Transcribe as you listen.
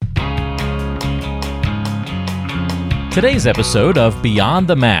Today's episode of Beyond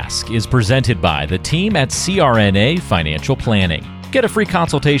the Mask is presented by the team at CRNA Financial Planning. Get a free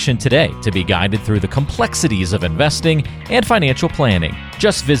consultation today to be guided through the complexities of investing and financial planning.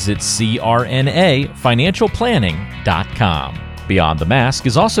 Just visit crnafinancialplanning.com. Beyond the Mask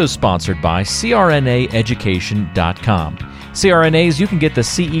is also sponsored by crnaeducation.com. CRNAs, you can get the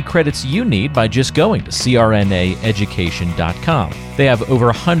CE credits you need by just going to crnaeducation.com. They have over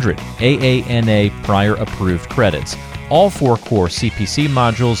 100 AANA prior approved credits, all 4 core CPC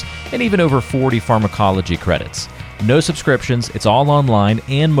modules, and even over 40 pharmacology credits. No subscriptions, it's all online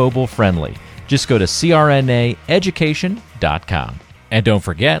and mobile friendly. Just go to crnaeducation.com. And don't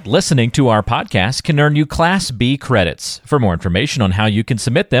forget, listening to our podcast can earn you Class B credits. For more information on how you can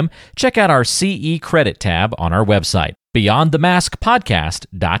submit them, check out our CE credit tab on our website,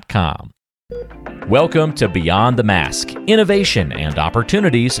 beyondthemaskpodcast.com. Welcome to Beyond the Mask, innovation and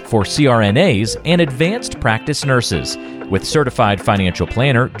opportunities for CRNAs and advanced practice nurses, with certified financial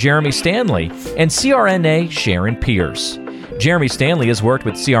planner Jeremy Stanley and CRNA Sharon Pierce. Jeremy Stanley has worked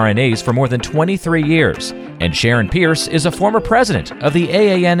with CRNAs for more than 23 years, and Sharon Pierce is a former president of the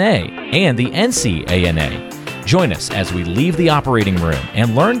AANA and the NCANA. Join us as we leave the operating room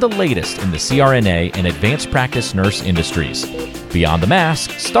and learn the latest in the CRNA and advanced practice nurse industries. Beyond the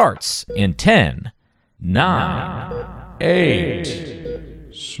Mask starts in 10, 9, 8,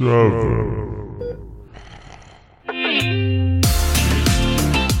 7.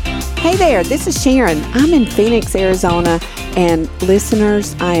 Hey there, this is Sharon. I'm in Phoenix, Arizona, and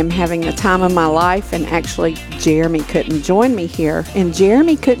listeners, I am having the time of my life, and actually Jeremy couldn't join me here. And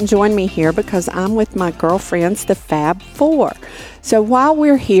Jeremy couldn't join me here because I'm with my girlfriends, the Fab Four. So while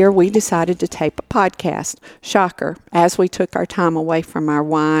we're here, we decided to tape a podcast. Shocker, as we took our time away from our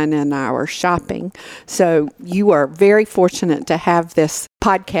wine and our shopping. So you are very fortunate to have this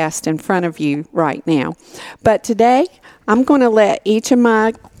podcast in front of you right now. But today, I'm going to let each of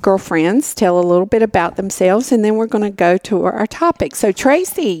my girlfriends tell a little bit about themselves, and then we're going to go to our topic. So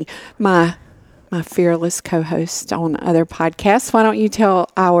Tracy, my fearless co-host on other podcasts, why don't you tell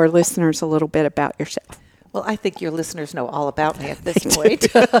our listeners a little bit about yourself? Well, I think your listeners know all about me at this point.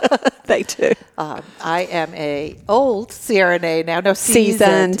 They do. I am a old CRNA now,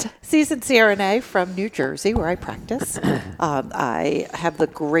 seasoned CRNA from New Jersey, where I practice. I have the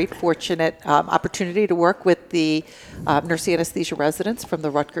great fortunate opportunity to work with the nurse anesthesia residents from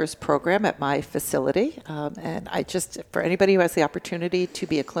the Rutgers program at my facility. And I just, for anybody who has the opportunity to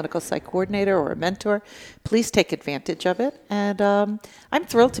be a clinical psych coordinator or a mentor, please take advantage of it. And I'm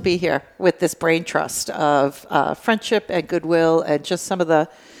thrilled to be here with this brain trust of friendship and goodwill and just some of the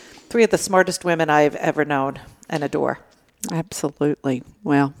 3 of the smartest women I've ever known and adore. Absolutely.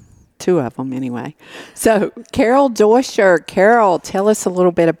 Well, 2 of them anyway. So Carol Doischer. Carol, tell us a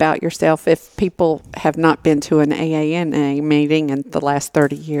little bit about yourself if people have not been to an AANA meeting in the last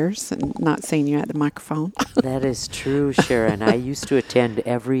 30 years and not seen you at the microphone. That is true, Sharon. I used to attend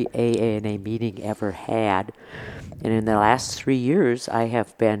every AANA meeting ever had. And in the last 3 years, I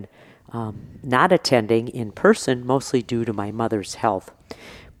have been not attending in person, mostly due to my mother's health.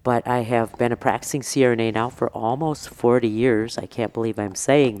 But I have been a practicing CRNA now for almost 40 years. I can't believe I'm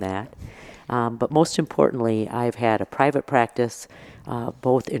saying that. But most importantly, I've had a private practice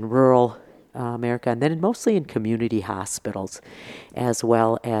both in rural America and then mostly in community hospitals, as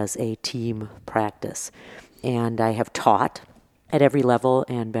well as a team practice. And I have taught at every level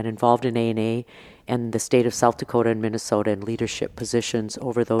and been involved in ANA and the state of South Dakota and Minnesota in leadership positions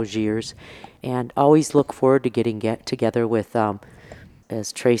over those years, and always look forward to getting together with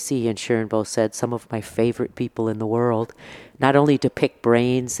as Tracy and Sharon both said, some of my favorite people in the world, not only to pick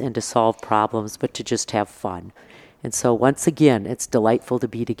brains and to solve problems, but to just have fun. And so once again, it's delightful to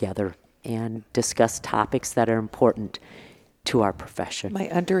be together and discuss topics that are important to our profession. My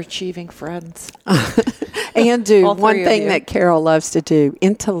underachieving friends. And do one thing that Carol loves to do,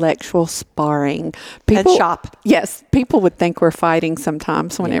 intellectual sparring. And shop. Yes, people would think we're fighting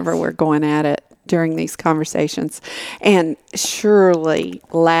sometimes whenever we're going at it during these conversations. And surely,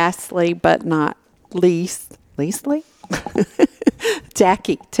 lastly but not leastly,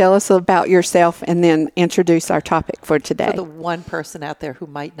 Jackie, tell us about yourself and then introduce our topic for today. For the one person out there who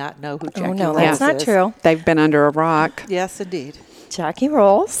might not know who Jackie Rolls is. Oh, no, that's not true. They've been under a rock. Yes, indeed. Jackie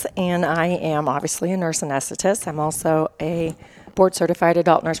Rolls, and I am obviously a nurse anesthetist. I'm also a board-certified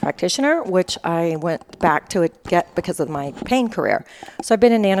adult nurse practitioner, which I went back to get because of my pain career. So I've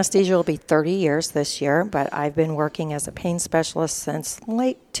been in anesthesia, it'll be 30 years this year, but I've been working as a pain specialist since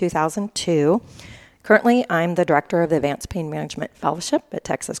late 2002. Currently, I'm the director of the Advanced Pain Management Fellowship at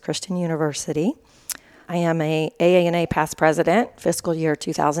Texas Christian University. I am a AANA past president, fiscal year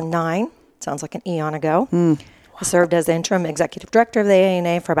 2009. Sounds like an eon ago. Wow. I served as interim executive director of the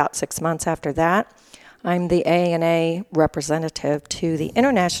ANA for about 6 months after that. I'm the ANA representative to the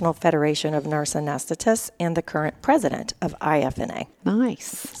International Federation of Nurse Anesthetists and the current president of IFNA.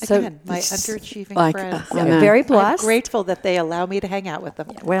 Nice. Again, my underachieving friends. Very blessed. I'm grateful that they allow me to hang out with them.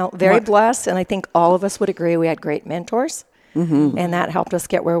 Well, very blessed, and I think all of us would agree we had great mentors, and that helped us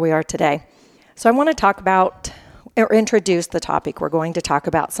get where we are today. So I want to talk about, or introduce the topic. We're going to talk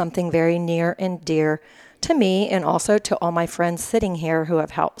about something very near and dear to me and also to all my friends sitting here who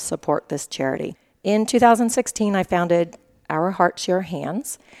have helped support this charity. In 2016, I founded Our Hearts, Your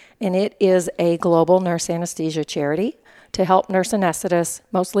Hands, and it is a global nurse anesthesia charity to help nurse anesthetists,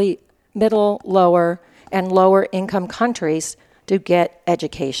 mostly middle, lower, and lower income countries, to get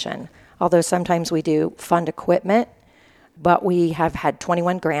education. Although sometimes we do fund equipment, but we have had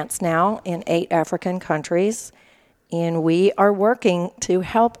 21 grants now in 8 African countries, and we are working to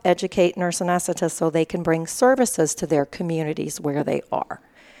help educate nurse anesthetists so they can bring services to their communities where they are.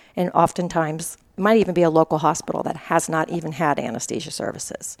 And oftentimes, it might even be a local hospital that has not even had anesthesia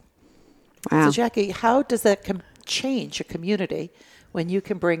services. Wow. So, Jackie, how does that change a community when you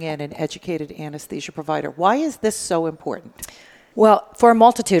can bring in an educated anesthesia provider? Why is this so important? Well, for a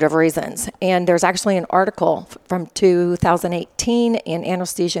multitude of reasons. And there's actually an article from 2018 in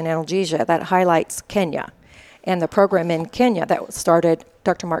Anesthesia and Analgesia that highlights Kenya. And the program in Kenya that started,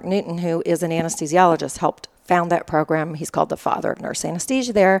 Dr. Mark Newton, who is an anesthesiologist, helped found that program. He's called the father of nurse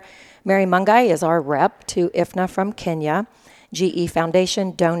anesthesia there. Mary Mungai is our rep to IFNA from Kenya. GE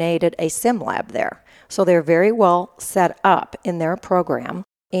Foundation donated a sim lab there. So they're very well set up in their program.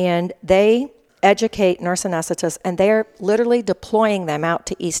 And they educate nurse anesthetists, and they're literally deploying them out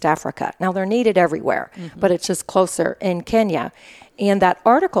to East Africa. Now, they're needed everywhere, but it's just closer in Kenya. And that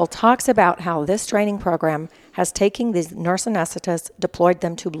article talks about how this training program has taken these nurse anesthetists, deployed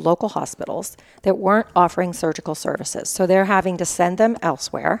them to local hospitals that weren't offering surgical services. So they're having to send them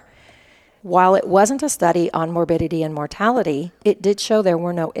elsewhere. While it wasn't a study on morbidity and mortality, it did show there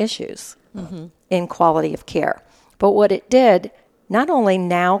were no issues in quality of care. But what it did, not only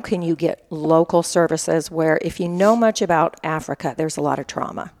now can you get local services where if you know much about Africa, there's a lot of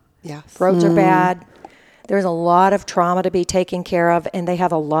trauma. Yes. Roads are bad. There's a lot of trauma to be taken care of, and they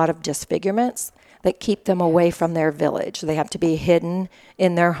have a lot of disfigurements that keep them away from their village. They have to be hidden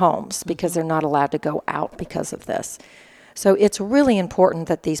in their homes because they're not allowed to go out because of this. So it's really important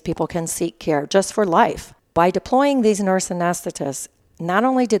that these people can seek care just for life. By deploying these nurse anesthetists, not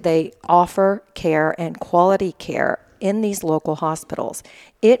only did they offer care and quality care in these local hospitals,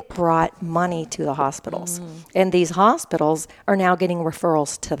 it brought money to the hospitals. And these hospitals are now getting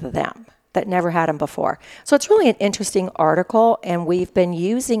referrals to them that never had them before. So it's really an interesting article, and we've been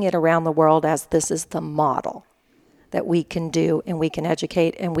using it around the world as this is the model that we can do, and we can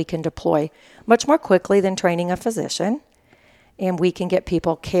educate, and we can deploy much more quickly than training a physician, and we can get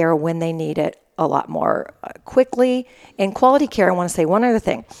people care when they need it a lot more quickly. And quality care, I want to say one other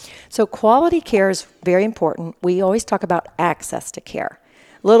thing. So quality care is very important. We always talk about access to care.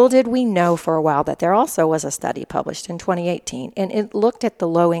 Little did we know for a while that there also was a study published in 2018, and it looked at the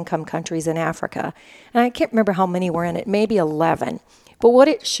low-income countries in Africa. And I can't remember how many were in it, maybe 11. But what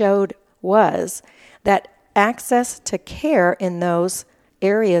it showed was that access to care in those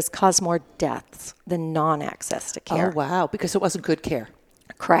areas caused more deaths than non-access to care. Oh, wow, because it wasn't good care.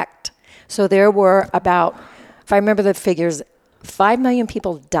 Correct. So there were about, if I remember the figures, 5 million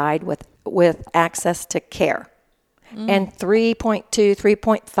people died with access to care. And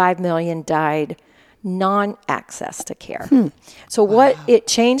 3.5 million died non-access to care. So what it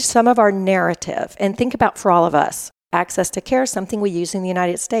changed some of our narrative. And think about for all of us, access to care is something we use in the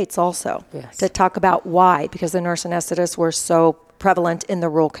United States also to talk about why, because the nurse anesthetists were so prevalent in the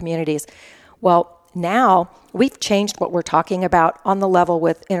rural communities. Well, now we've changed what we're talking about on the level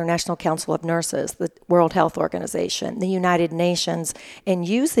with International Council of Nurses, the World Health Organization, the United Nations, and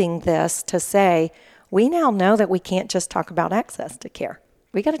using this to say, we now know that we can't just talk about access to care.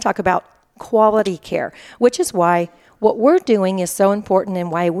 We got to talk about quality care, which is why what we're doing is so important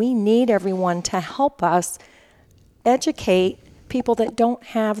and why we need everyone to help us educate people that don't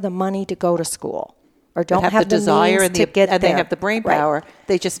have the money to go to school or don't have the desire means to get there. And they have the brain power.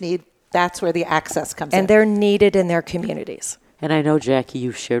 They just need, that's where the access comes in. And they're needed in their communities. And I know, Jackie,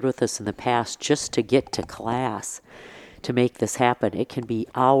 you've shared with us in the past, just to get to class, to make this happen, it can be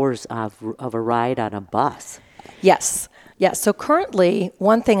hours of a ride on a bus. Yes. So currently,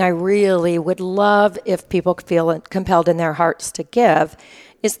 one thing I really would love if people feel compelled in their hearts to give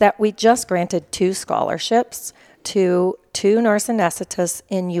is that we just granted 2 scholarships to 2 nurse anesthetists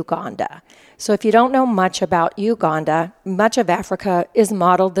in Uganda. So if you don't know much about Uganda, much of Africa is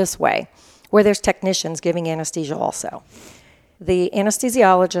modeled this way, where there's technicians giving anesthesia also. The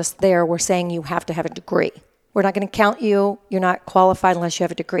anesthesiologists there were saying you have to have a degree. We're not going to count you. You're not qualified unless you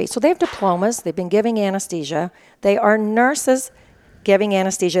have a degree. So they have diplomas. They've been giving anesthesia. They are nurses giving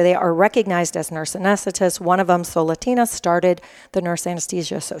anesthesia. They are recognized as nurse anesthetists. One of them, Solitina, started the Nurse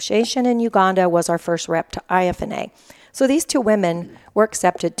Anesthesia Association in Uganda, was our first rep to IFNA. So these two women were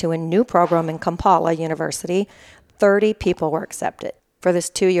accepted to a new program in Kampala University. 30 people were accepted for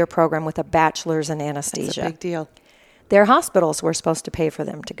this 2-year program with a bachelor's in anesthesia. That's a big deal. Their hospitals were supposed to pay for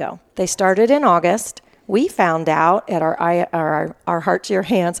them to go. They started in August. We found out at our Heart to Your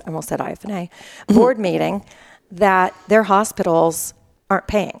Hands, I almost said IFNA, board meeting, that their hospitals aren't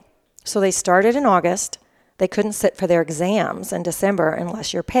paying. So they started in August. They couldn't sit for their exams in December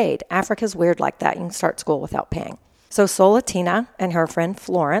unless you're paid. Africa's weird like that. You can start school without paying. So Solitina and her friend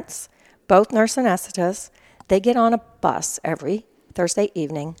Florence, both nurse anesthetists, they get on a bus every Thursday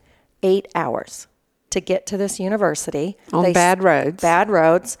evening, 8 hours to get to this university. On bad roads. Bad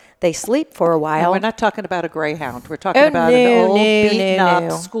roads. They sleep for a while. And we're not talking about a Greyhound. We're talking about an old,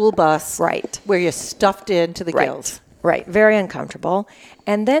 beaten-up school bus, right, where you're stuffed into the gills. Right, very uncomfortable.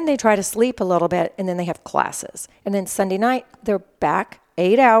 And then they try to sleep a little bit, and then they have classes. And then Sunday night, they're back,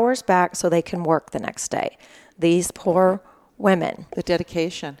 8 hours back, so they can work the next day. These poor women. The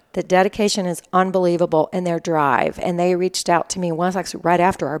dedication. The dedication is unbelievable, and their drive. And they reached out to me once, actually right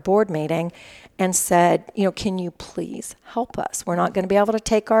after our board meeting, and said, can you please help us? We're not going to be able to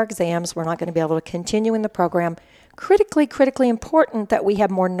take our exams. We're not going to be able to continue in the program. Critically important that we have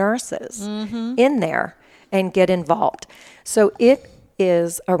more nurses in there and get involved. So it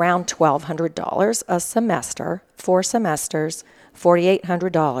is around $1,200 a semester, 4 semesters,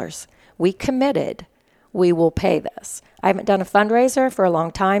 $4,800. We committed. We will pay this. I haven't done a fundraiser for a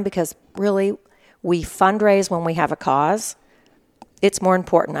long time because really we fundraise when we have a cause. It's more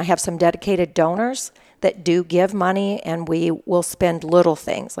important. I have some dedicated donors that do give money, and we will spend little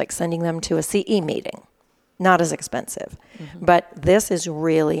things like sending them to a CE meeting. Not as expensive. But this is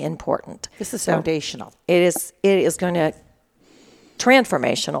really important. This is foundational. It is going to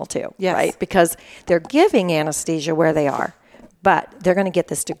transformational too, yes, right? Because they're giving anesthesia where they are, but they're going to get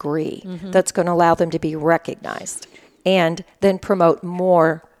this degree that's going to allow them to be recognized and then promote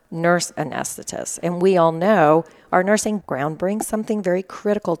more nurse anesthetists. And we all know our nursing ground brings something very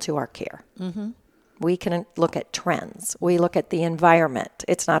critical to our care. We can look at trends. We look at the environment.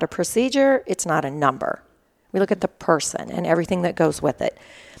 It's not a procedure. It's not a number. We look at the person and everything that goes with it.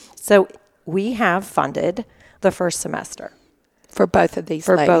 So we have funded the first semester. For both of these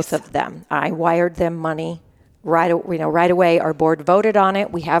For ladies. both of them. I wired them money right away. Our board voted on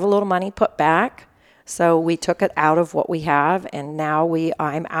it. We have a little money put back. So we took it out of what we have, and now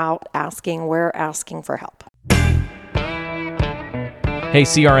I'm out asking for help. Hey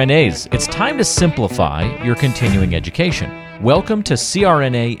CRNAs, it's time to simplify your continuing education. Welcome to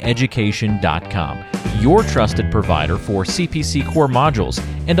CRNAeducation.com, your trusted provider for CPC core modules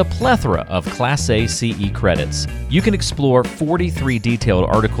and a plethora of Class A CE credits. You can explore 43 detailed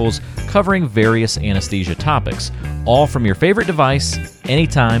articles covering various anesthesia topics, all from your favorite device,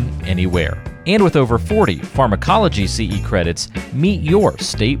 anytime, anywhere. And with over 40 pharmacology CE credits, meet your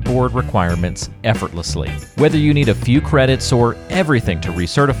state board requirements effortlessly. Whether you need a few credits or everything to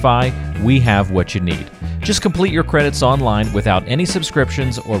recertify, we have what you need. Just complete your credits online without any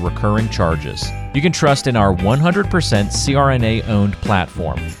subscriptions or recurring charges. You can trust in our 100% CRNA-owned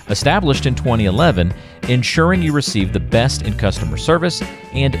platform, established in 2011, ensuring you receive the best in customer service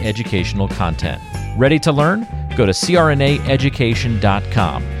and educational content. Ready to learn? Go to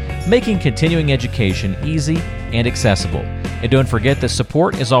CRNAeducation.com, making continuing education easy and accessible. And don't forget that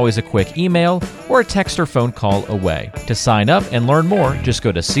support is always a quick email or a text or phone call away. To sign up and learn more, just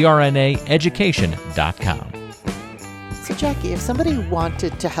go to CRNAeducation.com. So Jackie, if somebody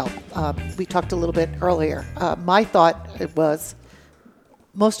wanted to help, we talked a little bit earlier. My thought was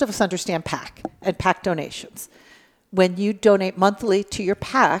most of us understand PAC and PAC donations. When you donate monthly to your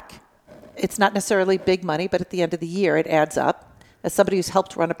PAC, it's not necessarily big money, but at the end of the year, it adds up. As somebody who's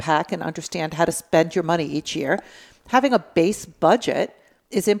helped run a PAC and understand how to spend your money each year, having a base budget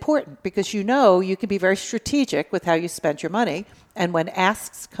is important because you can be very strategic with how you spend your money. And when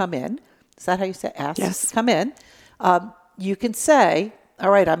asks come in, is that how you say asks? Yes. Come in, you can say, all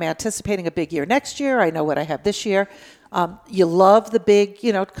right, I'm anticipating a big year next year. I know what I have this year. You love the big,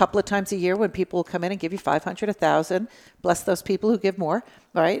 a couple of times a year when people will come in and give you $500, $1,000. Bless those people who give more,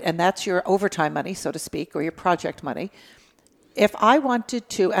 right? And that's your overtime money, so to speak, or your project money. If I wanted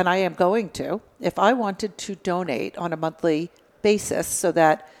to, and I am going to, if I wanted to donate on a monthly basis so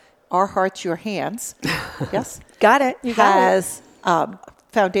that Our Hearts, Your Hands, yes? Got it. You got has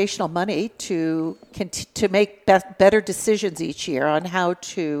foundational money to make better decisions each year on how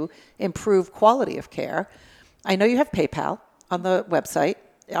to improve quality of care. I know you have PayPal on the website.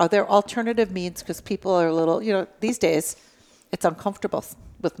 Are there alternative means? Because people are a little, these days it's uncomfortable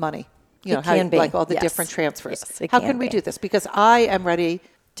with money. It can be. Like all the Yes. different transfers. Yes, it how can can we be. do this? Because I am ready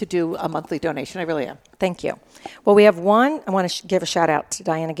to do a monthly donation. I really am. Thank you. Well, we have one. I want to give a shout out to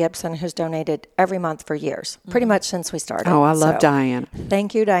Diana Gibson, who's donated every month for years, pretty much since we started. Oh, I love Diana.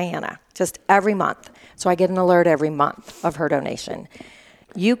 Thank you, Diana. Just every month. So I get an alert every month of her donation.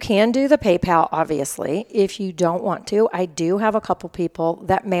 You can do the PayPal, obviously. If you don't want to, I do have a couple people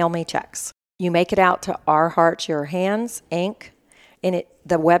that mail me checks. You make it out to Our Hearts, Your Hands, Inc., and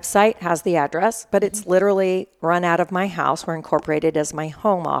the website has the address, but it's literally run out of my house. We're incorporated as my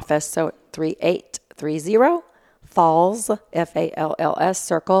home office. So 3830 Falls, Falls,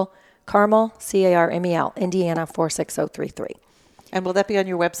 Circle, Carmel, Carmel, Indiana 46033. And will that be on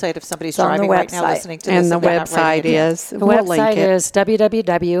your website if somebody's It's on the driving right now website. listening to this? And the they're not writing website it down? is, The we'll link website it. is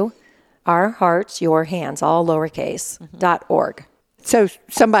www.ourheartsyourhands, all lowercase, .org. So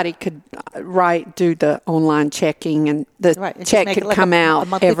somebody could do the online checking, and the Right, and just check make it could like come a out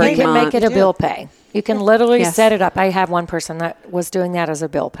monthly every You can month. make it a Do. bill pay. You can literally Yes. set it up. I have one person that was doing that as a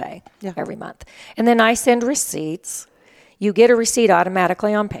bill pay Yeah. every month. And then I send receipts. You get a receipt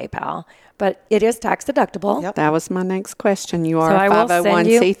automatically on PayPal, but it is tax deductible. Yep. That was my next question. You So are I a will send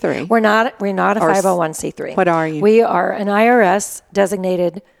you. 501c3. We're not a Or 501c3. what are you? We are an IRS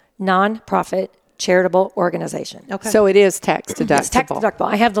designated nonprofit charitable organization. Okay. So it is tax deductible. It's tax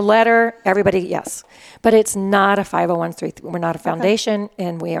deductible. I have the letter, everybody, yes. But it's not a 501c3. We're not a foundation,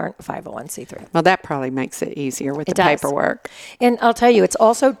 and we aren't a 501c3. Well, that probably makes it easier with It the does. paperwork. And I'll tell you, it's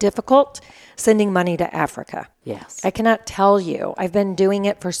also difficult sending money to Africa. Yes. I cannot tell you. I've been doing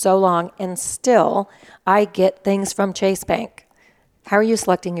it for so long, and still I get things from Chase Bank. How are you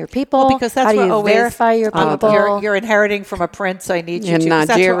selecting your people? Because that's How do what you always, verify your people? You're inheriting from a prince. I need you In to. 'Cause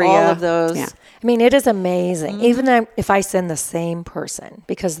that's where all Nigeria. of those. Yeah. I mean, it is amazing. Even if I send the same person,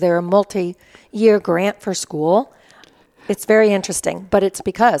 because they're a multi-year grant for school, it's very interesting. But it's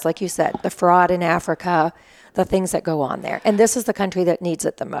because, like you said, the fraud in Africa, the things that go on there. And this is the country that needs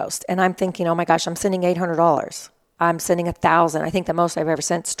it the most. And I'm thinking, oh my gosh, I'm sending $800. I'm sending $1,000. I think the most I've ever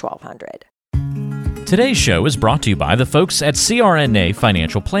sent is $1,200. Today's show is brought to you by the folks at CRNA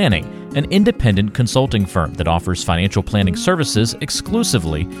Financial Planning, an independent consulting firm that offers financial planning services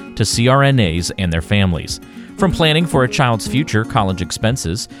exclusively to CRNAs and their families. From planning for a child's future college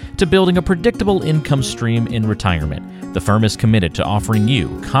expenses to building a predictable income stream in retirement, the firm is committed to offering you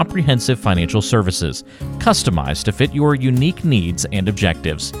comprehensive financial services, customized to fit your unique needs and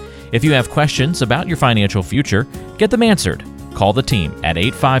objectives. If you have questions about your financial future, get them answered. Call the team at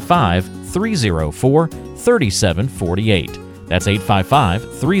 855-304-3748. That's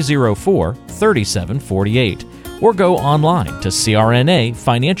 855-304-3748. Or go online to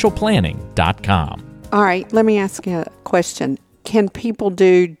crnafinancialplanning.com. All right, let me ask you a question. Can people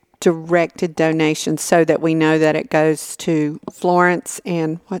do directed donations so that we know that it goes to Florence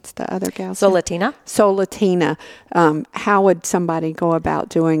and what's the other gal? Latina? Latina. How would somebody go about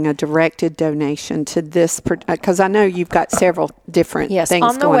doing a directed donation to this? Because I know you've got several different things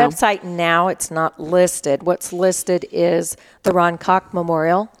on the going website now it's not listed. What's listed is the Ron Koch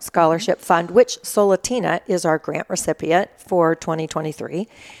Memorial Scholarship Fund, which Latina is our grant recipient for 2023.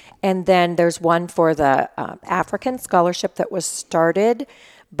 And then there's one for the African scholarship that was started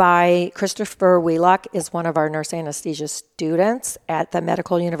by Christopher Wheelock, is one of our nurse anesthesia students at the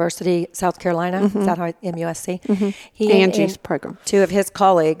Medical University, South Carolina. Is that how MUSC? He Angie's program. Two of his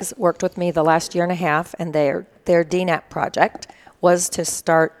colleagues worked with me the last year and a half, and their DNAP project was to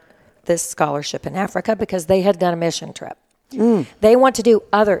start this scholarship in Africa because they had done a mission trip. They want to do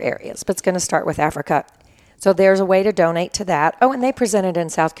other areas, but it's going to start with Africa. So there's a way to donate to that. Oh, and they presented in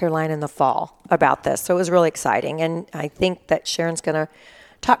South Carolina in the fall about this. So it was really exciting. And I think that Sharon's going to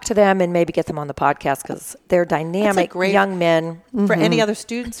talk to them and maybe get them on the podcast because they're dynamic young men. For any other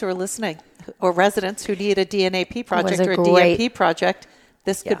students who are listening or residents who need a DNAP project a or a great- DNP project,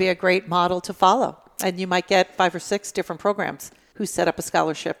 this could be a great model to follow. And you might get 5 or 6 different programs who set up a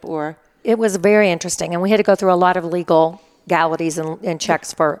scholarship or... It was very interesting. And we had to go through a lot of legalities and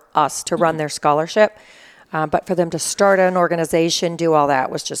checks for us to run their scholarship. But for them to start an organization, do all that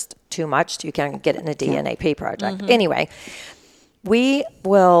was just too much. You can't get it in a DNAP project. Anyway, we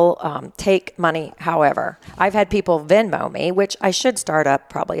will take money. However, I've had people Venmo me, which I should start up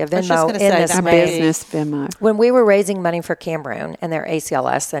probably a Venmo in this A May. business Venmo. When we were raising money for Cameroon and their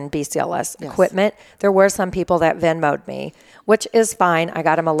ACLS and BCLS equipment, there were some people that Venmo'd me, which is fine. I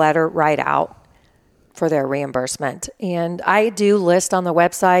got them a letter right out. for their reimbursement. And I do list on the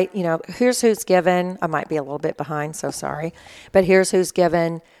website, here's who's given. I might be a little bit behind, so sorry. But here's who's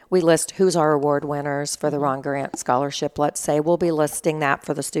given. We list who's our award winners for the Ron Grant Scholarship. Let's say we'll be listing that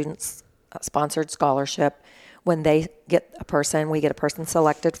for the students' sponsored scholarship. When they get a person, we get a person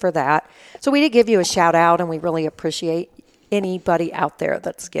selected for that. So we did give you a shout out, and we really appreciate anybody out there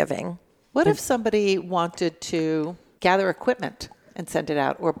that's giving. What if somebody wanted to gather equipment and send it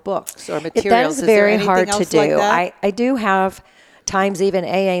out, or books or materials? That is very hard to do. Like I do have times even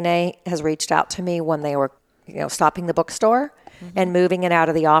AANA has reached out to me when they were stopping the bookstore and moving it out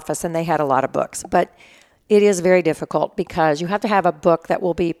of the office, and they had a lot of books. But it is very difficult because you have to have a book that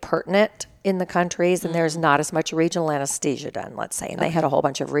will be pertinent in the countries, and there's not as much regional anesthesia done, let's say. And they had a whole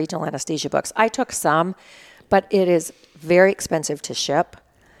bunch of regional anesthesia books. I took some, but it is very expensive to ship.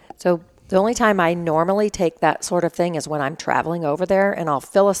 So the only time I normally take that sort of thing is when I'm traveling over there, and I'll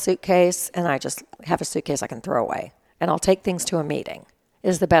fill a suitcase, and I just have a suitcase I can throw away. And I'll take things to a meeting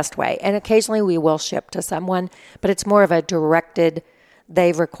is the best way. And occasionally we will ship to someone, but it's more of a directed,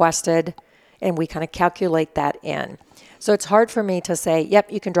 they've requested, and we kind of calculate that in. So it's hard for me to say,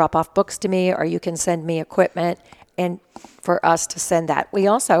 yep, you can drop off books to me, or you can send me equipment, and for us to send that. We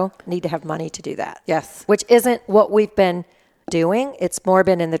also need to have money to do that. Yes. Which isn't what we've been doing. It's more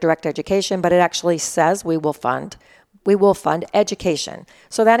been in the direct education, but it actually says we will fund education.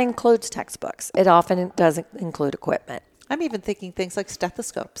 So that includes textbooks. It often doesn't include equipment. I'm even thinking things like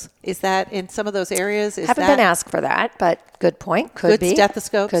stethoscopes. Is that in some of those areas? Haven't been asked for that, but good point. Could be. Good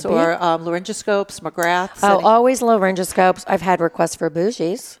stethoscopes or laryngoscopes, McGraths. Always laryngoscopes. I've had requests for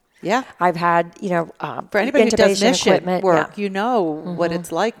bougies. Yeah. I've had, for anybody who does mission equipment, work, what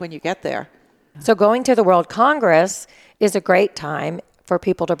it's like when you get there. So going to the World Congress is a great time for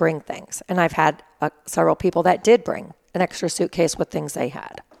people to bring things. And I've had several people that did bring an extra suitcase with things they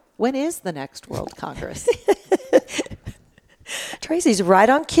had. When is the next World Congress? Tracy's right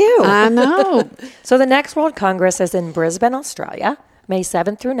on cue. I know. So the next World Congress is in Brisbane, Australia, May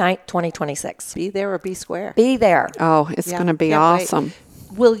 7th through 9th, 2026. Be there or be square. Be there. Oh, it's going to be awesome.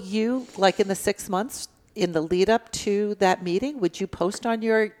 Wait. Will you, like in the 6 months, in the lead up to that meeting, would you post on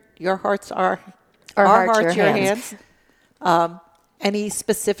your hearts are our hearts, your hands? Any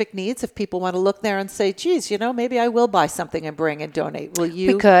specific needs if people want to look there and say, geez, maybe I will buy something and bring and donate. Will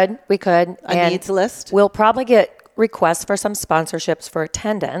you? We could. A needs list? We'll probably get requests for some sponsorships for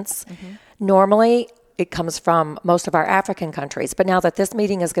attendance. Mm-hmm. Normally, it comes from most of our African countries. But now that this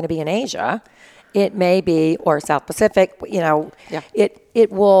meeting is going to be in Asia, it may be, or South Pacific,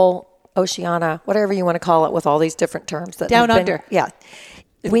 it will, Oceania, whatever you want to call it with all these different terms. Down under. Yeah.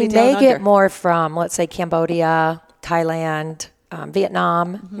 We may get more from, let's say, Cambodia, Thailand,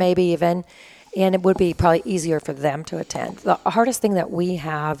 Vietnam, maybe even, and it would be probably easier for them to attend. The hardest thing that we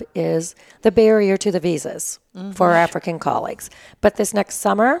have is the barrier to the visas for our African colleagues. But this next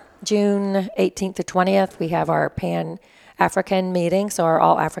summer, June 18th to 20th, we have our Pan-African meeting, so our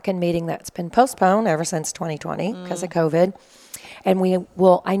all-African meeting that's been postponed ever since 2020 because of COVID. And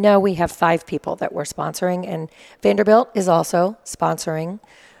I know we have 5 people that we're sponsoring, and Vanderbilt is also sponsoring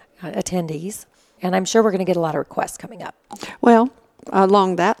attendees. And I'm sure we're going to get a lot of requests coming up. Well,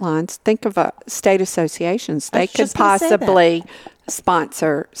 along that lines, think of state associations. They could possibly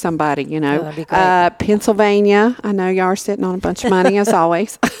sponsor somebody, that'd be great. Pennsylvania, I know y'all are sitting on a bunch of money as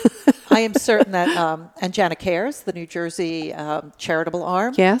always. I am certain that Angina Cares, the New Jersey charitable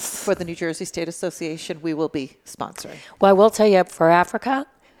arm for the New Jersey State Association, we will be sponsoring. Well, I will tell you, for Africa,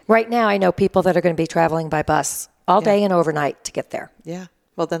 right now I know people that are going to be traveling by bus all day and overnight to get there. Yeah.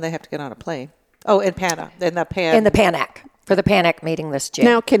 Well, then they have to get on a plane. Oh, in the PANAC, for the PANAC meeting this June.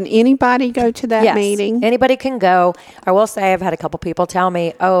 Now, can anybody go to that meeting? Anybody can go. I will say I've had a couple people tell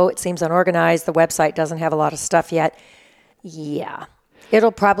me, it seems unorganized. The website doesn't have a lot of stuff yet. Yeah.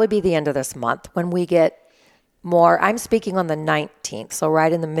 It'll probably be the end of this month when we get more. I'm speaking on the 19th, so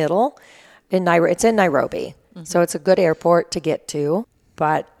right in the middle. It's in Nairobi, so it's a good airport to get to.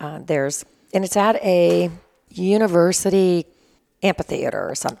 But it's at a university amphitheater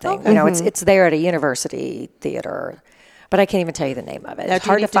or something. Okay. It's there at a university theater, but I can't even tell you the name of it. It's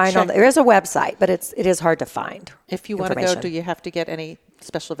hard to find there is a website, but it is hard to find. If you want to go, do you have to get any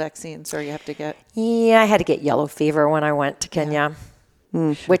special vaccines, or you have to get? Yeah, I had to get yellow fever when I went to Kenya,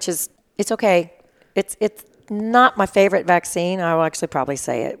 which is, it's okay. It's not my favorite vaccine. I will actually probably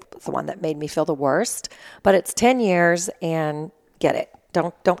say it's the one that made me feel the worst, but it's 10 years and get it.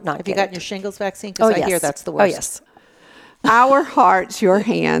 Don't not Have get you gotten it. your shingles vaccine? Because I hear that's the worst. Oh, yes. Our Hearts, Your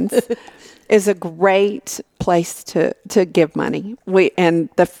Hands is a great place to give money. And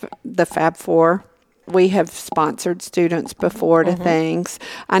the Fab Four We have sponsored students before to things.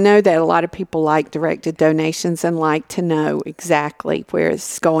 I know that a lot of people like directed donations and like to know exactly where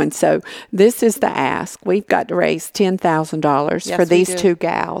it's going. So this is the ask. We've got to raise $10,000 for these two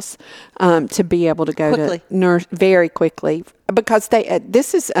gals to be able to go to nurse very quickly, because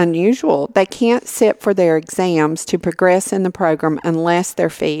this is unusual. They can't sit for their exams to progress in the program unless their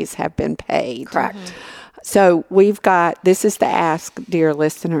fees have been paid. Correct. So this is the ask, dear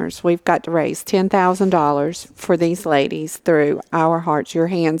listeners. We've got to raise $10,000 for these ladies through Our Hearts, Your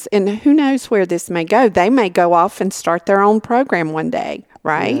Hands. And who knows where this may go? They may go off and start their own program one day,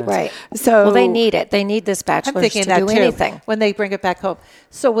 right? Yes. Right. So, well, they need it. They need this bachelor's to do anything. When they bring it back home.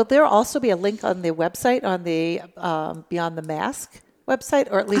 So will there also be a link on the website, on the Beyond the Mask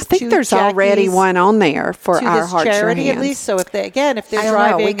website, or at least I think there's already one on there for Our Hearts, Your charity, Hands. at least. So if they're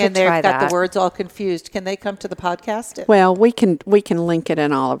driving and they've got the words all confused, can they come to the podcast? Well, we can link it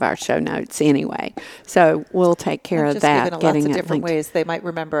in all of our show notes anyway. So we'll take care of that. Just given lots of different ways they might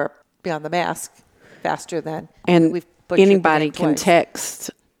remember Beyond the Mask faster than and anybody can text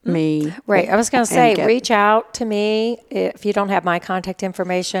me. Right. I was going to say, reach out to me. If you don't have my contact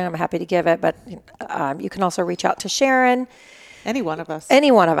information, I'm happy to give it. But you can also reach out to Sharon. Any one of us. Any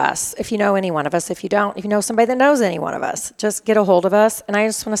one of us. If you know any one of us. If you don't, if you know somebody that knows any one of us, just get a hold of us. And I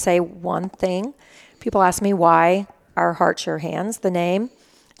just want to say one thing. People ask me why Our Hearts, Your Hands, the name.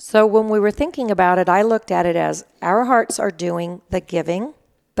 So when we were thinking about it, I looked at it as our hearts are doing the giving,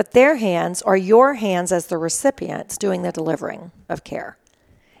 but their hands are your hands as the recipients doing the delivering of care.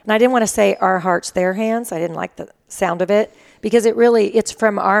 And I didn't want to say our hearts, their hands. I didn't like the sound of it, because it's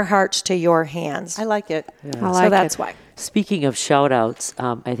from our hearts to your hands. I like it. Yeah. So that's why. Speaking of shout outs,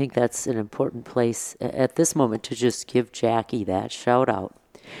 I think that's an important place at this moment to just give Jackie that shout out.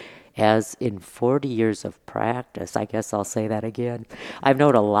 As in 40 years of practice, I guess I'll say that again, I've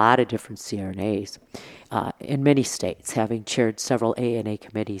known a lot of different CRNAs in many states, having chaired several ANA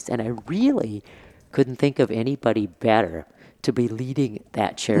committees, and I really couldn't think of anybody better to be leading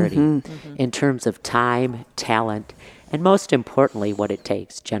that charity in terms of time, talent, and most importantly, what it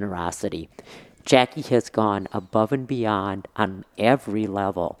takes, generosity. Jackie has gone above and beyond on every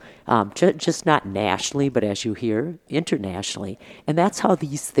level, just not nationally, but as you hear, internationally. And that's how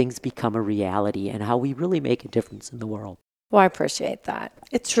these things become a reality and how we really make a difference in the world. Well, I appreciate that.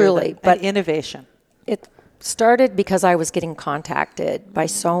 It's truly, but innovation. It started because I was getting contacted by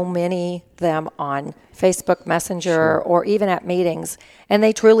so many of them on Facebook Messenger or even at meetings, and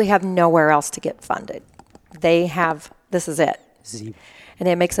they truly have nowhere else to get funded. This is it. And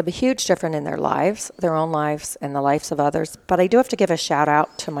it makes a huge difference in their lives, their own lives, and the lives of others. But I do have to give a shout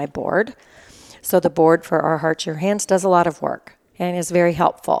out to my board. So the board for Our Hearts, Your Hands does a lot of work and is very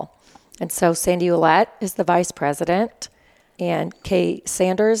helpful. And so Sandy Ouellette is the vice president, and Kay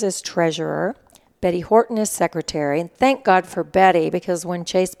Sanders is treasurer. Betty Horton is secretary. And thank God for Betty, because when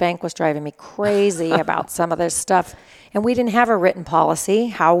Chase Bank was driving me crazy about some of this stuff, and we didn't have a written policy,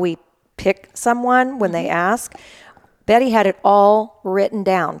 how we pick someone when they ask, Betty had it all written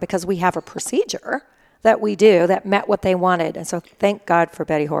down, because we have a procedure that we do that met what they wanted. And so thank God for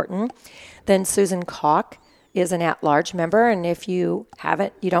Betty Horton. Then Susan Koch is an at-large member. And if you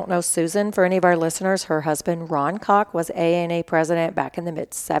don't know Susan, for any of our listeners, her husband, Ron Koch, was ANA president back in the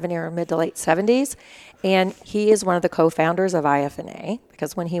mid to late 70s. And he is one of the co-founders of IFNA,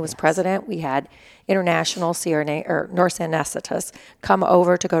 because when he was president, we had international CRNA or nurse anesthetists come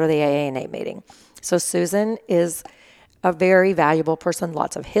over to go to the ANA meeting. So Susan is a very valuable person,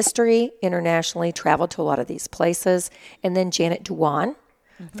 lots of history internationally, traveled to a lot of these places. And then Janet Duwan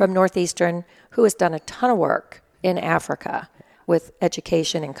from Northeastern, who has done a ton of work in Africa with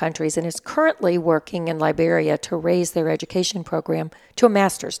education in countries and is currently working in Liberia to raise their education program to a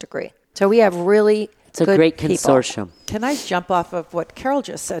master's degree. So we have really It's a great consortium. Can I jump off of what Carol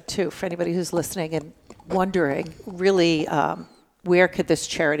just said, too, for anybody who's listening and wondering, really, where could this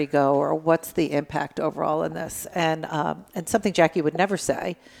charity go, or what's the impact overall in this? And something Jackie would never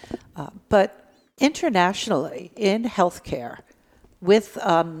say, but internationally in healthcare, with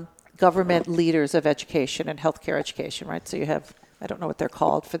government leaders of education and healthcare education, right? So you have, I don't know what they're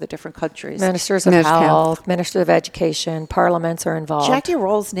called for the different countries. Ministers of Health, Ministers of Education, parliaments are involved. Jackie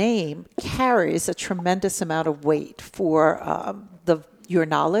Roll's name carries a tremendous amount of weight for your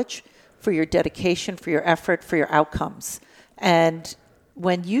knowledge, for your dedication, for your effort, for your outcomes. And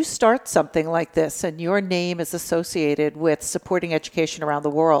when you start something like this and your name is associated with supporting education around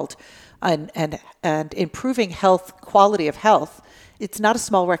the world and improving health, quality of health, it's not a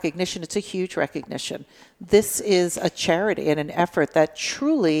small recognition, it's a huge recognition. This is a charity and an effort that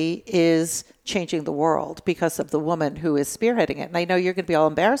truly is changing the world because of the woman who is spearheading it. And I know you're going to be all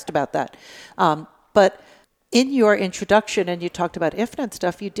embarrassed about that. But in your introduction, and you talked about IFNA and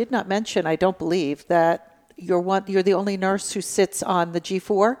stuff, you did not mention, I don't believe, that you're the only nurse who sits on the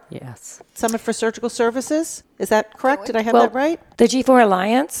G4? Yes. Summit for Surgical Services? Is that correct? Did I have that right? The G4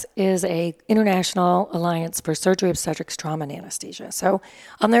 Alliance is a international alliance for surgery, obstetrics, trauma, and anesthesia. So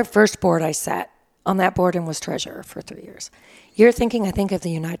on their first board, I sat on that board and was treasurer for 3 years. You're thinking, I think, of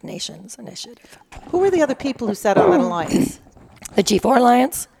the United Nations initiative. Who were the other people who sat on that alliance? The G4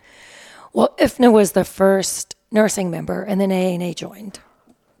 Alliance? Well, IFNA was the first nursing member, and then ANA joined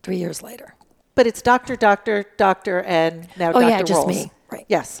 3 years later. But it's doctor, and now Dr. Yeah, just Rolls. me. Right.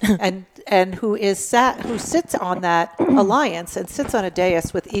 Yes, and who sits on that alliance and sits on a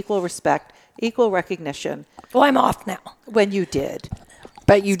dais with equal respect, equal recognition. Well, I'm off now. When you did.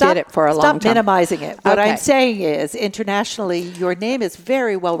 But you did it for a long time. Stop minimizing it. What Okay. I'm saying is, internationally, your name is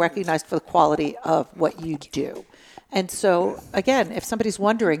very well recognized for the quality of what you do. And so, again, if somebody's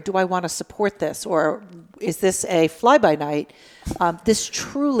wondering, do I want to support this, or is this a fly-by-night, this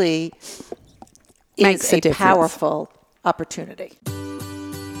truly Makes is a a difference. powerful opportunity.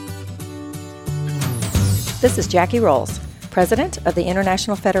 This is Jackie Rolls, President of the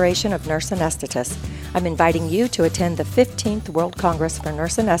International Federation of Nurse Anesthetists. I'm inviting you to attend the 15th World Congress for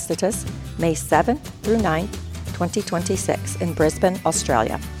Nurse Anesthetists, May 7th through 9th, 2026 in Brisbane,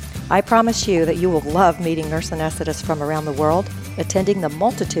 Australia. I promise you that you will love meeting nurse anesthetists from around the world, attending the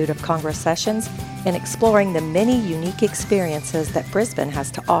multitude of Congress sessions, and exploring the many unique experiences that Brisbane has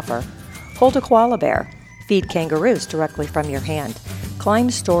to offer. Hold a koala bear, feed kangaroos directly from your hand,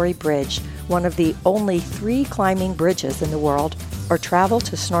 climb Story Bridge, one of the only 3 climbing bridges in the world, or travel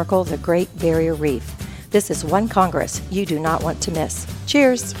to snorkel the Great Barrier Reef. This is one Congress you do not want to miss.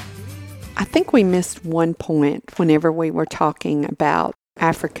 Cheers! I think we missed one point whenever we were talking about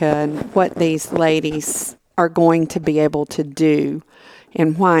Africa and what these ladies are going to be able to do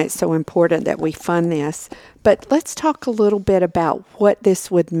and why it's so important that we fund this. But let's talk a little bit about what this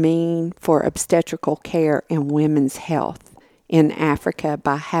would mean for obstetrical care and women's health in Africa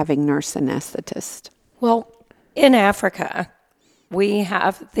by having nurse anesthetists. Well, in Africa, we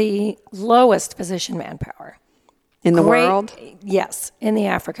have the lowest physician manpower. In the world? Yes, in the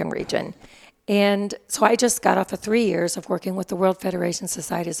African region. And so I just got off of 3 years of working with the World Federation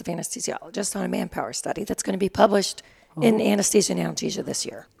Societies of Anesthesiologists on a manpower study that's going to be published in Anesthesia and Analgesia this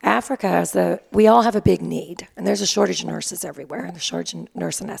year. Africa we all have a big need, and there's a shortage of nurses everywhere, and a shortage of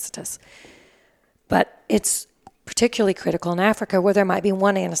nurse anesthetists. But it's particularly critical in Africa where there might be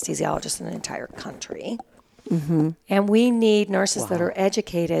one anesthesiologist in an entire country. Mm-hmm. And we need nurses that are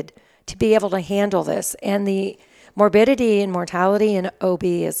educated to be able to handle this. And the morbidity and mortality in OB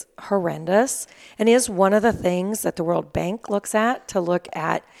is horrendous and is one of the things that the World Bank looks at to look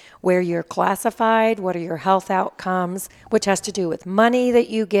at where you're classified, what are your health outcomes, which has to do with money that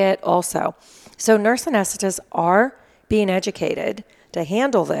you get also. So nurse anesthetists are being educated to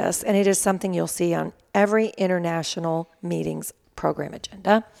handle this, and it is something you'll see on every international meetings program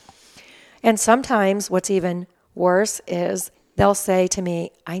agenda. And sometimes what's even worse is they'll say to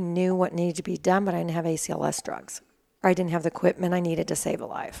me, I knew what needed to be done, but I didn't have ACLS drugs, or I didn't have the equipment I needed to save a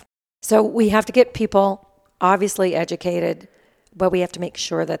life. So we have to get people obviously educated, but we have to make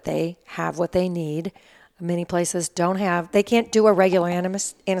sure that they have what they need. Many places they can't do a regular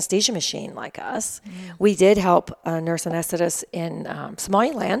anesthesia machine like us. We did help a nurse anesthetist in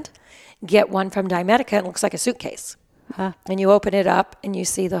Somaliland get one from Dimedica, and it looks like a suitcase. And you open it up and you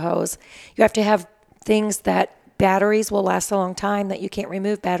see the hose. You have to have things that batteries will last a long time that you can't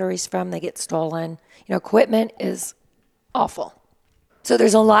remove batteries from. They get stolen. Equipment is awful. So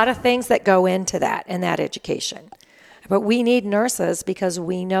there's a lot of things that go into that and that education. But we need nurses because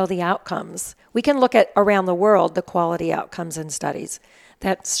we know the outcomes. We can look at around the world the quality outcomes in studies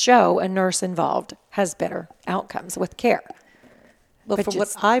that show a nurse involved has better outcomes with care. Well, from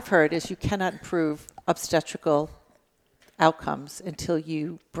what I've heard is you cannot improve obstetrical outcomes until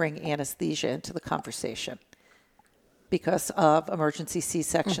you bring anesthesia into the conversation because of emergency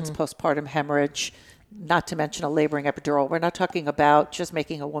C-sections, postpartum hemorrhage, not to mention a laboring epidural. We're not talking about just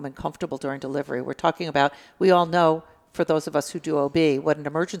making a woman comfortable during delivery. We're talking about, we all know, for those of us who do OB, what an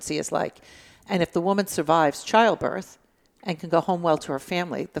emergency is like. And if the woman survives childbirth and can go home well to her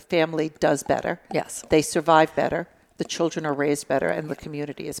family, the family does better. Yes. They survive better. The children are raised better, and the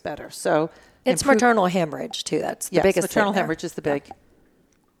community is better. So it's maternal hemorrhage, too. That's the biggest maternal thing there. hemorrhage is the big.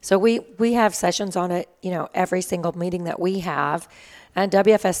 So we have sessions on it, every single meeting that we have. And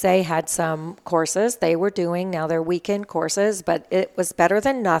WFSA had some courses they were doing. Now they're weekend courses, but it was better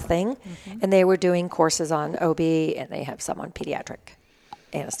than nothing. And they were doing courses on OB, and they have some on pediatric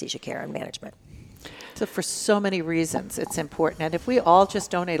anesthesia care and management. So for so many reasons, it's important. And if we all just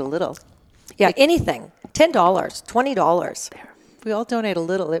donate a little, Yeah, anything. $10, $20. We all donate a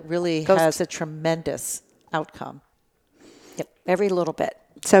little. It really has a tremendous outcome. Yep, every little bit.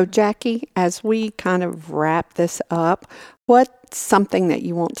 So, Jackie, as we kind of wrap this up, what's something that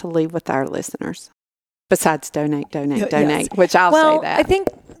you want to leave with our listeners? Besides donate, Yes. which I'll say that. I think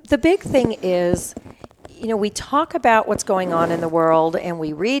the big thing is, we talk about what's going on in the world and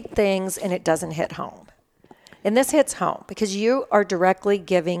we read things and it doesn't hit home. And this hits home because you are directly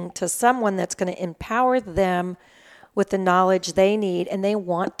giving to someone that's going to empower them with the knowledge they need and they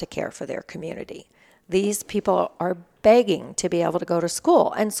want to care for their community. These people are begging to be able to go to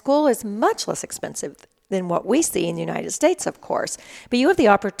school, and school is much less expensive than what we see in the United States, of course. But you have the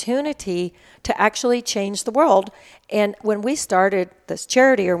opportunity to actually change the world. And when we started this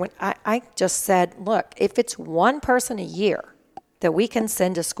charity, or when I just said, look, if it's one person a year that we can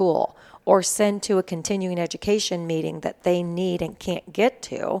send to school or send to a continuing education meeting that they need and can't get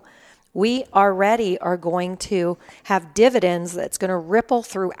to, we already are going to have dividends that's going to ripple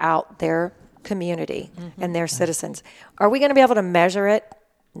throughout their community and their citizens. Are we going to be able to measure it?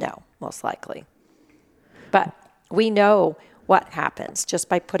 No, most likely. But we know what happens just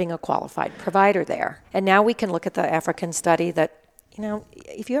by putting a qualified provider there. And now we can look at the African study that,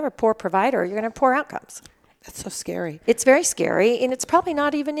 if you have a poor provider, you're going to have poor outcomes. That's so scary. It's very scary, and it's probably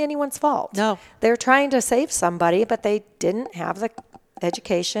not even anyone's fault. No. They're trying to save somebody, but they didn't have the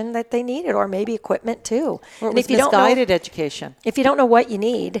education that they needed, or maybe equipment too. Or and it was misguided education. If you don't know what you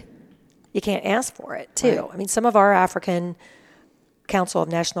need, you can't ask for it too. Right. I mean, some of our African Council of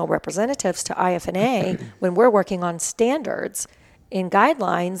National Representatives to IFNA, when we're working on standards in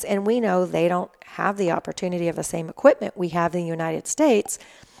guidelines, and we know they don't have the opportunity of the same equipment we have in the United States,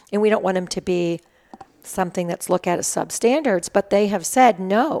 and we don't want them to be something that's looked at as substandards, but they have said,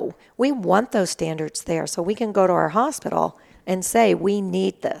 no, we want those standards there so we can go to our hospital and say, we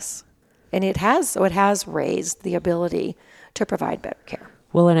need this. And it has raised the ability to provide better care.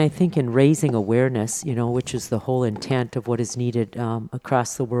 Well, and I think in raising awareness, which is the whole intent of what is needed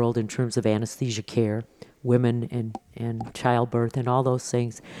across the world in terms of anesthesia care, women and childbirth and all those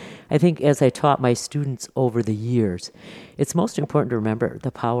things, I think as I taught my students over the years, it's most important to remember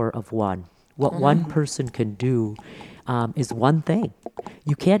the power of one. What one person can do is one thing.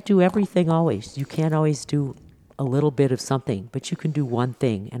 You can't do everything always. You can't always do a little bit of something, but you can do one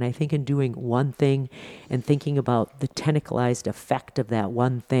thing. And I think in doing one thing and thinking about the tentacleized effect of that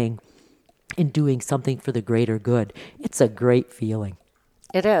one thing and doing something for the greater good, it's a great feeling.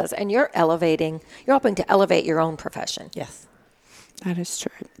 It is. And you're helping to elevate your own profession. Yes. That is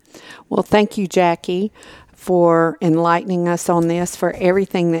true. Well, thank you, Jackie, for enlightening us on this, for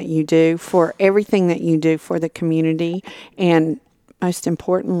everything that you do for the community, and most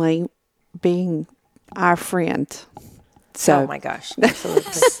importantly, being our friend. So, oh my gosh,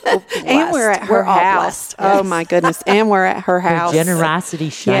 absolutely. And we're at her house. Yes. Oh my goodness. And we're at her house. Her generosity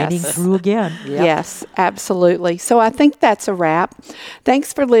shining through again. Yep. Yes, absolutely. So I think that's a wrap.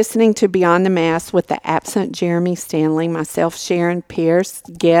 Thanks for listening to Beyond the Mask with the absent Jeremy Stanley, myself, Sharon Pierce,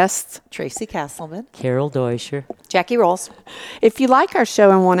 guests Tracy Castleman, Carol Deuscher, Jackie Rolls. If you like our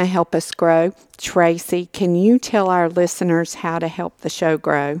show and want to help us grow, Tracy, can you tell our listeners how to help the show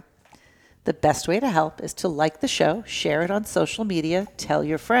grow? The best way to help is to like the show, share it on social media, tell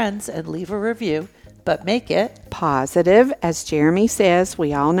your friends, and leave a review, but make it positive. As Jeremy says,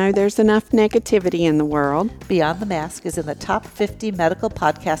 we all know there's enough negativity in the world. Beyond the Mask is in the top 50 medical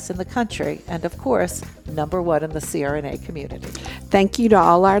podcasts in the country, and of course, #1 in the CRNA community. Thank you to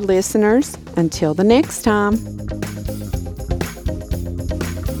all our listeners. Until the next time.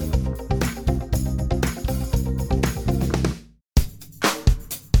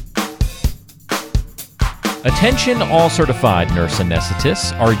 Attention all certified nurse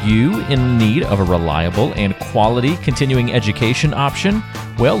anesthetists. Are you in need of a reliable and quality continuing education option?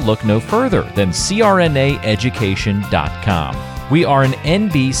 Well, look no further than crnaeducation.com. We are an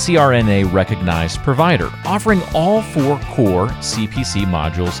NBCRNA recognized provider, offering all 4 core CPC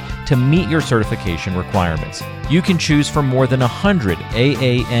modules to meet your certification requirements. You can choose from more than 100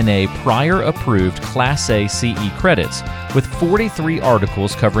 AANA prior approved Class A CE credits, with 43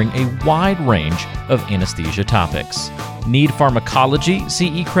 articles covering a wide range of anesthesia topics. Need pharmacology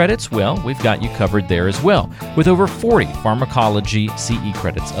CE credits? Well, we've got you covered there as well, with over 40 pharmacology CE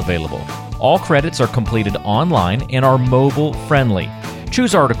credits available. All credits are completed online and are mobile friendly.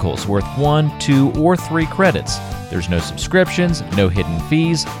 Choose articles worth 1, 2, or 3 credits. There's no subscriptions, no hidden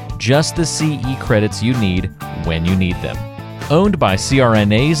fees, just the CE credits you need when you need them. Owned by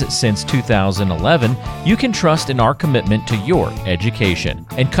CRNAs since 2011, you can trust in our commitment to your education.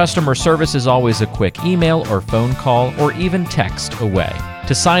 And customer service is always a quick email or phone call or even text away.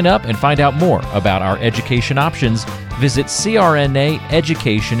 To sign up and find out more about our education options, visit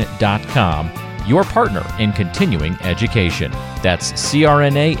crnaeducation.com, your partner in continuing education. That's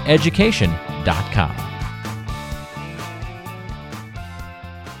crnaeducation.com.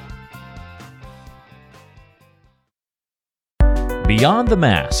 Beyond the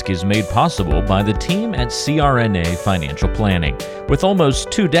Mask is made possible by the team at CRNA Financial Planning. With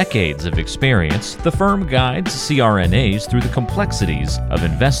almost 2 decades of experience, the firm guides CRNAs through the complexities of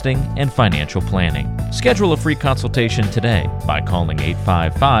investing and financial planning. Schedule a free consultation today by calling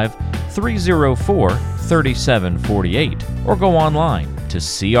 855-304-3748 or go online to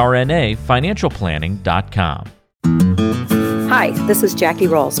crnafinancialplanning.com. Hi, this is Jackie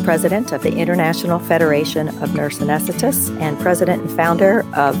Rolls, President of the International Federation of Nurse Anesthetists and President and founder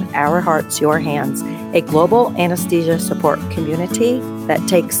of Our Hearts, Your Hands, a global anesthesia support community that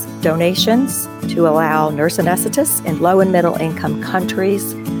takes donations to allow nurse anesthetists in low and middle income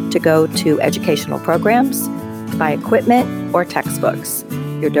countries to go to educational programs, buy equipment, or textbooks.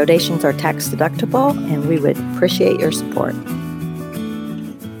 Your donations are tax deductible, and we would appreciate your support.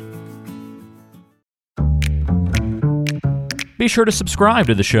 Be sure to subscribe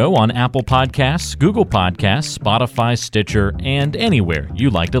to the show on Apple Podcasts, Google Podcasts, Spotify, Stitcher, and anywhere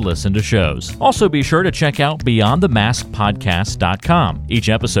you like to listen to shows. Also be sure to check out BeyondTheMaskPodcast.com. Each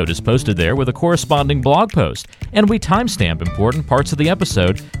episode is posted there with a corresponding blog post, and we timestamp important parts of the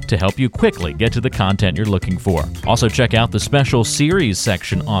episode to help you quickly get to the content you're looking for. Also check out the special series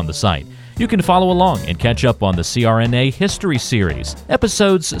section on the site. You can follow along and catch up on the CRNA History Series,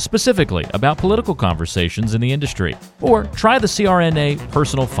 episodes specifically about political conversations in the industry. Or try the CRNA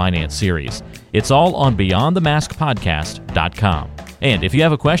Personal Finance Series. It's all on BeyondTheMaskPodcast.com. And if you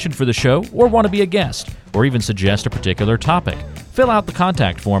have a question for the show or want to be a guest or even suggest a particular topic, fill out the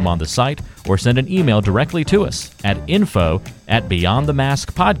contact form on the site or send an email directly to us at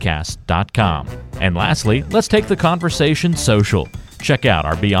info@BeyondTheMaskPodcast.com. And lastly, let's take the conversation social. Check out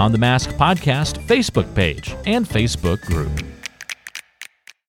our Beyond the Mask podcast Facebook page and Facebook group.